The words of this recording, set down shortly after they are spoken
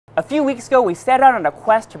A few weeks ago, we set out on a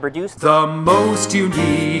quest to produce the most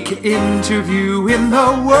unique interview in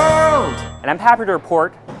the world. And I'm happy to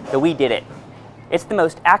report that we did it. It's the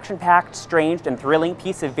most action-packed, strange, and thrilling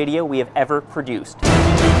piece of video we have ever produced.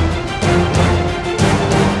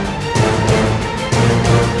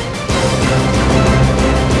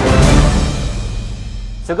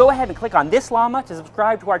 So go ahead and click on this llama to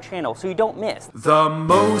subscribe to our channel so you don't miss the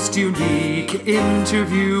most unique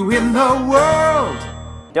interview in the world.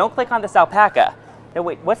 Don't click on this alpaca. No,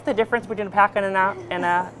 wait, what's the difference between an alpaca and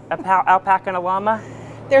alpaca and a llama?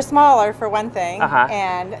 They're smaller, for one thing, Uh-huh.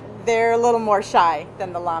 and they're a little more shy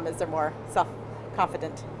than the llamas. They're more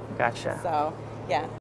self-confident. Gotcha. So, yeah.